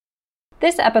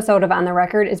This episode of On the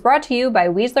Record is brought to you by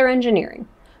Weasler Engineering.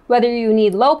 Whether you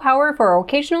need low power for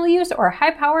occasional use or high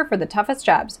power for the toughest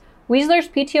jobs, Weasler's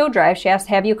PTO drive shafts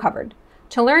have you covered.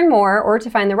 To learn more or to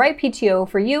find the right PTO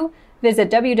for you,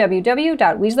 visit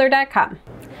www.weasler.com.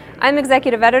 I'm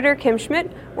Executive Editor Kim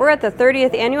Schmidt. We're at the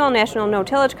 30th Annual National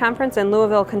No-Tillage Conference in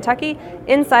Louisville, Kentucky,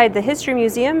 inside the History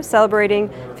Museum,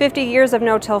 celebrating 50 years of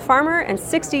no-till farmer and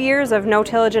 60 years of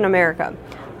no-tillage in America.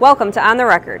 Welcome to On the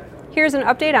Record. Here's an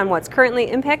update on what's currently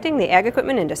impacting the ag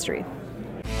equipment industry.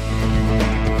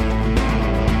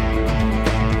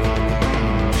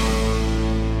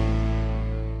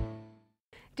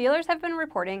 Dealers have been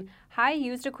reporting high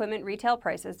used equipment retail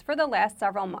prices for the last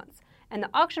several months, and the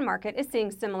auction market is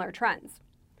seeing similar trends.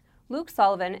 Luke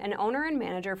Sullivan, an owner and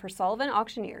manager for Sullivan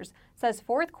Auctioneers, says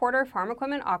fourth quarter farm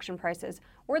equipment auction prices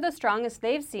were the strongest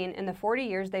they've seen in the 40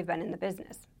 years they've been in the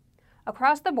business.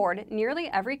 Across the board, nearly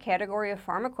every category of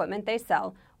farm equipment they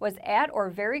sell was at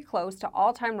or very close to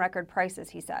all-time record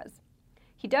prices, he says.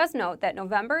 He does note that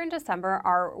November and December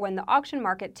are when the auction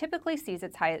market typically sees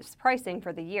its highest pricing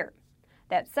for the year.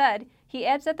 That said, he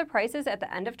adds that the prices at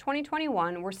the end of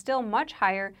 2021 were still much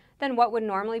higher than what would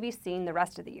normally be seen the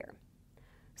rest of the year.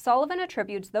 Sullivan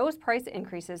attributes those price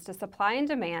increases to supply and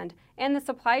demand and the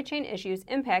supply chain issues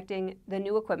impacting the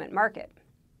new equipment market.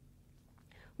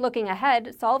 Looking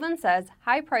ahead, Sullivan says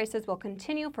high prices will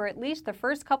continue for at least the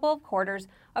first couple of quarters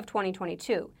of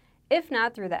 2022, if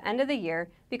not through the end of the year,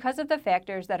 because of the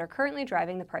factors that are currently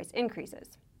driving the price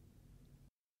increases.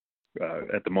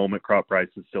 At the moment, crop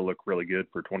prices still look really good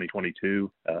for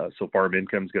 2022. So farm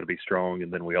income is going to be strong.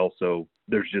 And then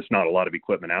there's just not a lot of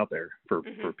equipment out there for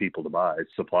people to buy.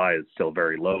 Supply is still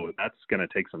very low. And that's going to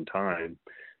take some time.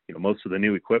 You know, most of the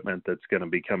new equipment that's going to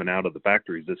be coming out of the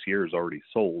factories this year is already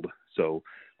sold. So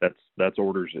that's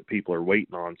orders that people are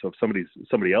waiting on. So if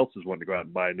somebody else is wanting to go out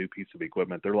and buy a new piece of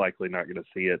equipment, they're likely not going to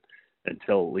see it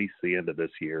until at least the end of this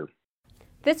year.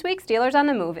 This week's dealers on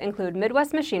the move include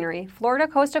Midwest Machinery, Florida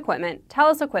Coast Equipment,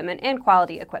 Telus Equipment, and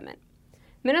Quality Equipment.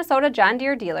 Minnesota John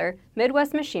Deere dealer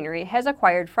Midwest Machinery has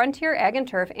acquired Frontier Ag and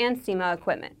Turf and SEMA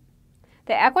Equipment.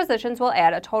 The acquisitions will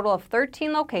add a total of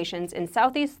 13 locations in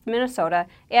southeast Minnesota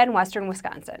and western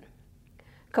Wisconsin.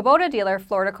 Kubota dealer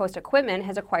Florida Coast Equipment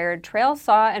has acquired Trail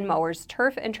Saw and Mowers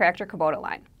Turf and Tractor Kubota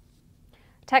line.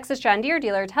 Texas John Deere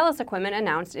dealer Telus Equipment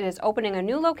announced it is opening a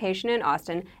new location in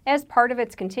Austin as part of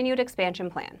its continued expansion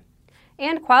plan.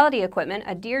 And Quality Equipment,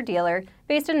 a Deere dealer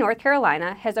based in North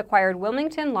Carolina, has acquired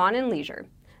Wilmington Lawn and Leisure.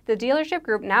 The dealership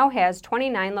group now has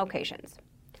 29 locations.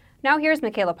 Now here's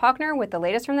Michaela Paukner with the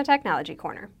latest from the Technology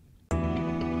Corner.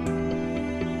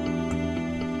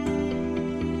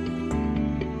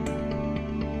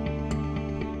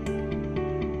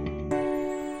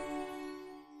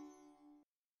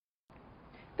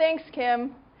 Thanks,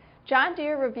 Kim. John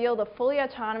Deere revealed a fully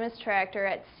autonomous tractor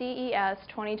at CES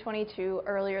 2022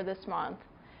 earlier this month.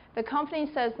 The company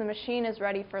says the machine is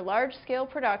ready for large-scale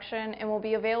production and will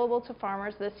be available to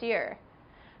farmers this year.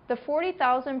 The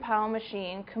 40,000-pound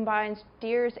machine combines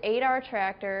Deere's 8R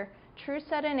tractor,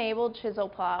 TrueSet-enabled chisel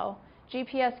plow,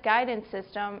 GPS guidance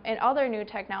system, and other new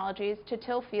technologies to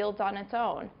till fields on its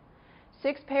own.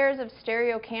 6 pairs of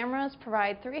stereo cameras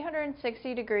provide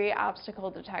 360-degree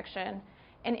obstacle detection,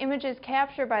 and images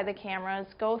captured by the cameras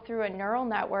go through a neural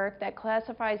network that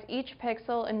classifies each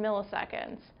pixel in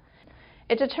milliseconds.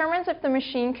 It determines if the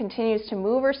machine continues to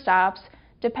move or stops,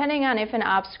 depending on if an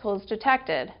obstacle is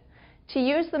detected. To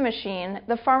use the machine,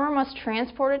 the farmer must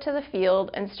transport it to the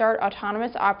field and start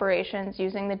autonomous operations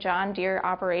using the John Deere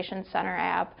Operations Center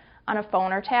app on a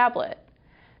phone or tablet.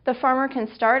 The farmer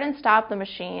can start and stop the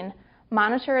machine,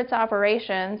 monitor its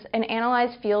operations, and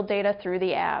analyze field data through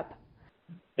the app.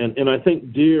 And I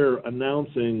think Deere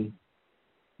announcing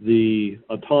the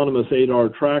autonomous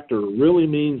 8R tractor really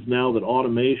means now that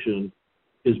automation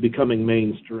is becoming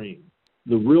mainstream.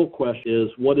 The real question is,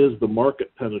 what is the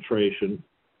market penetration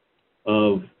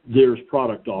of Deere's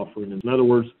product offering? In other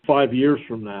words, 5 years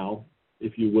from now,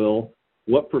 if you will,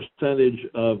 what percentage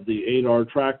of the 8R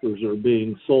tractors are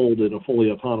being sold in a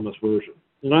fully autonomous version?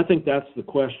 And I think that's the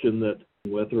question that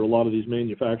a lot of these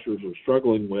manufacturers are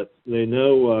struggling with. They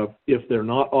know if they're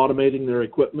not automating their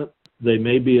equipment, they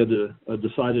may be at a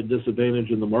decided disadvantage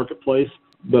in the marketplace.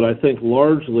 But I think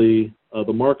largely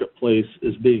the marketplace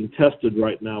is being tested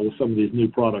right now with some of these new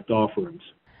product offerings.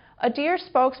 A Deere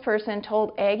spokesperson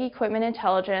told Ag Equipment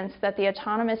Intelligence that the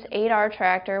autonomous 8R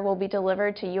tractor will be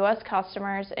delivered to U.S.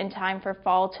 customers in time for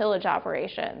fall tillage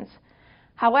operations.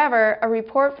 However, a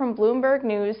report from Bloomberg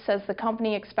News says the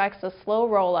company expects a slow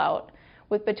rollout,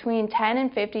 with between 10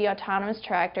 and 50 autonomous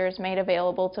tractors made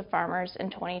available to farmers in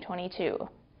 2022.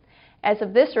 As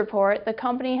of this report, the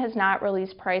company has not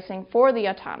released pricing for the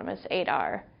autonomous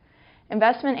 8R.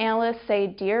 Investment analysts say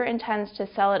Deere intends to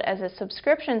sell it as a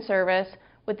subscription service,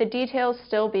 with the details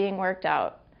still being worked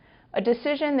out. A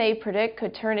decision they predict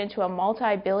could turn into a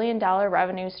multi-billion-dollar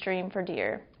revenue stream for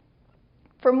Deere.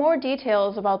 For more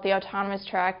details about the autonomous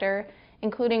tractor,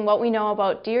 including what we know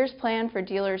about Deere's plan for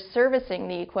dealers servicing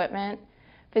the equipment,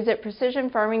 visit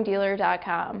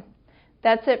precisionfarmingdealer.com.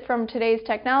 That's it from today's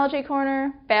Technology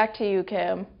Corner. Back to you,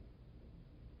 Kim.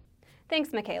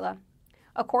 Thanks, Michaela.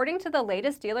 According to the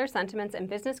latest Dealer Sentiments and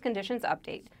Business Conditions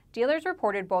update, dealers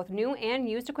reported both new and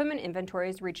used equipment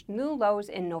inventories reached new lows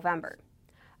in November.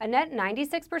 A net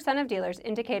 96% of dealers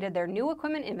indicated their new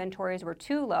equipment inventories were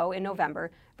too low in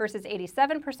November versus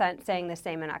 87% saying the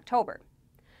same in October.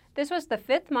 This was the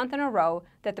fifth month in a row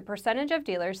that the percentage of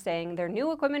dealers saying their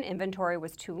new equipment inventory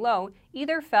was too low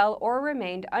either fell or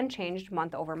remained unchanged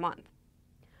month over month.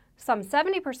 Some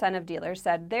 70% of dealers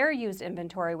said their used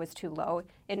inventory was too low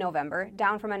in November,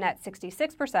 down from a net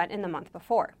 66% in the month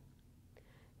before.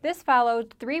 This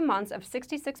followed 3 months of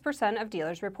 66% of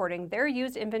dealers reporting their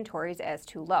used inventories as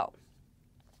too low.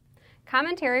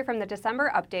 Commentary from the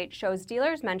December update shows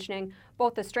dealers mentioning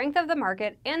both the strength of the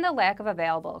market and the lack of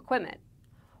available equipment.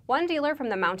 One dealer from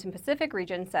the Mountain Pacific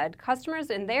region said customers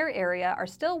in their area are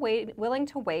still willing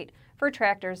to wait for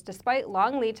tractors despite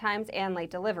long lead times and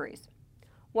late deliveries.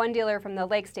 One dealer from the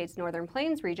Lake States Northern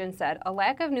Plains region said a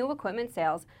lack of new equipment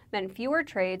sales meant fewer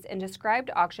trades and described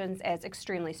auctions as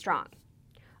extremely strong.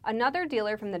 Another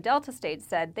dealer from the Delta states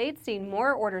said they'd seen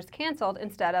more orders canceled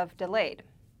instead of delayed.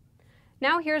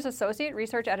 Now here's Associate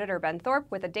Research Editor Ben Thorpe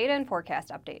with a data and forecast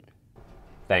update.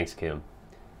 Thanks, Kim.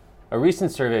 A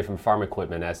recent survey from Farm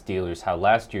Equipment asked dealers how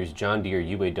last year's John Deere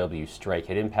UAW strike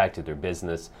had impacted their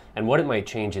business and what it might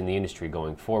change in the industry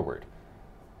going forward.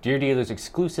 Deere dealers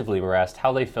exclusively were asked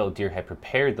how they felt Deere had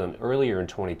prepared them earlier in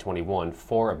 2021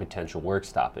 for a potential work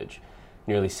stoppage.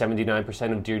 Nearly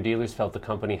 79% of Deere dealers felt the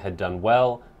company had done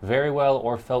well, very well,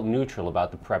 or felt neutral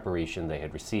about the preparation they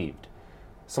had received.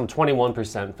 Some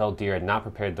 21% felt Deere had not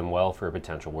prepared them well for a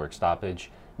potential work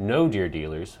stoppage. No Deere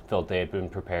dealers felt they had been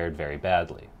prepared very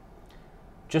badly.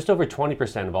 Just over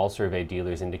 20% of all surveyed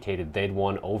dealers indicated they'd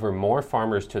won over more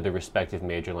farmers to their respective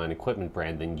major line equipment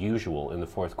brand than usual in the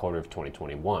fourth quarter of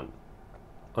 2021.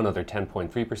 Another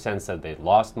 10.3% said they'd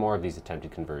lost more of these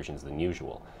attempted conversions than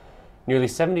usual. Nearly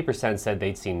 70% said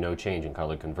they'd seen no change in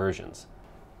color conversions.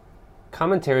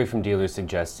 Commentary from dealers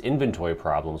suggests inventory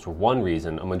problems were one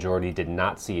reason a majority did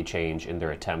not see a change in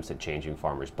their attempts at changing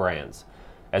farmers' brands.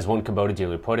 As one Kubota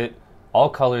dealer put it, all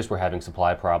colors were having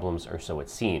supply problems, or so it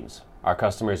seems. Our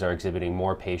customers are exhibiting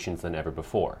more patience than ever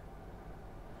before.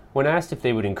 When asked if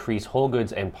they would increase whole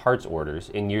goods and parts orders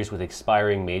in years with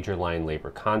expiring major line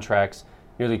labor contracts,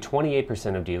 nearly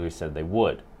 28% of dealers said they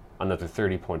would. Another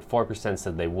 30.4%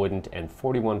 said they wouldn't, and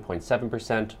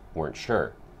 41.7% weren't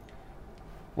sure.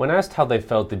 When asked how they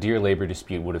felt the Deere labor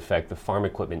dispute would affect the farm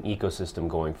equipment ecosystem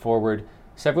going forward,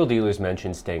 several dealers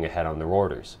mentioned staying ahead on their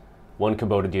orders. One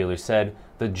Kubota dealer said,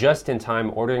 "The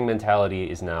just-in-time ordering mentality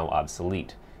is now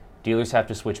obsolete. Dealers have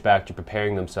to switch back to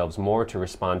preparing themselves more to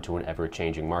respond to an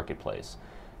ever-changing marketplace.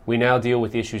 We now deal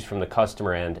with issues from the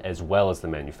customer end as well as the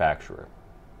manufacturer."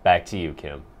 Back to you,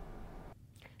 Kim.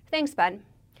 Thanks, Ben.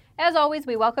 As always,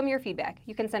 we welcome your feedback.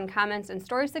 You can send comments and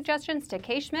story suggestions to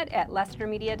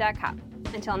kschmidt@lestermedia.com.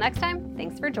 Until next time,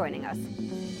 thanks for joining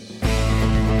us.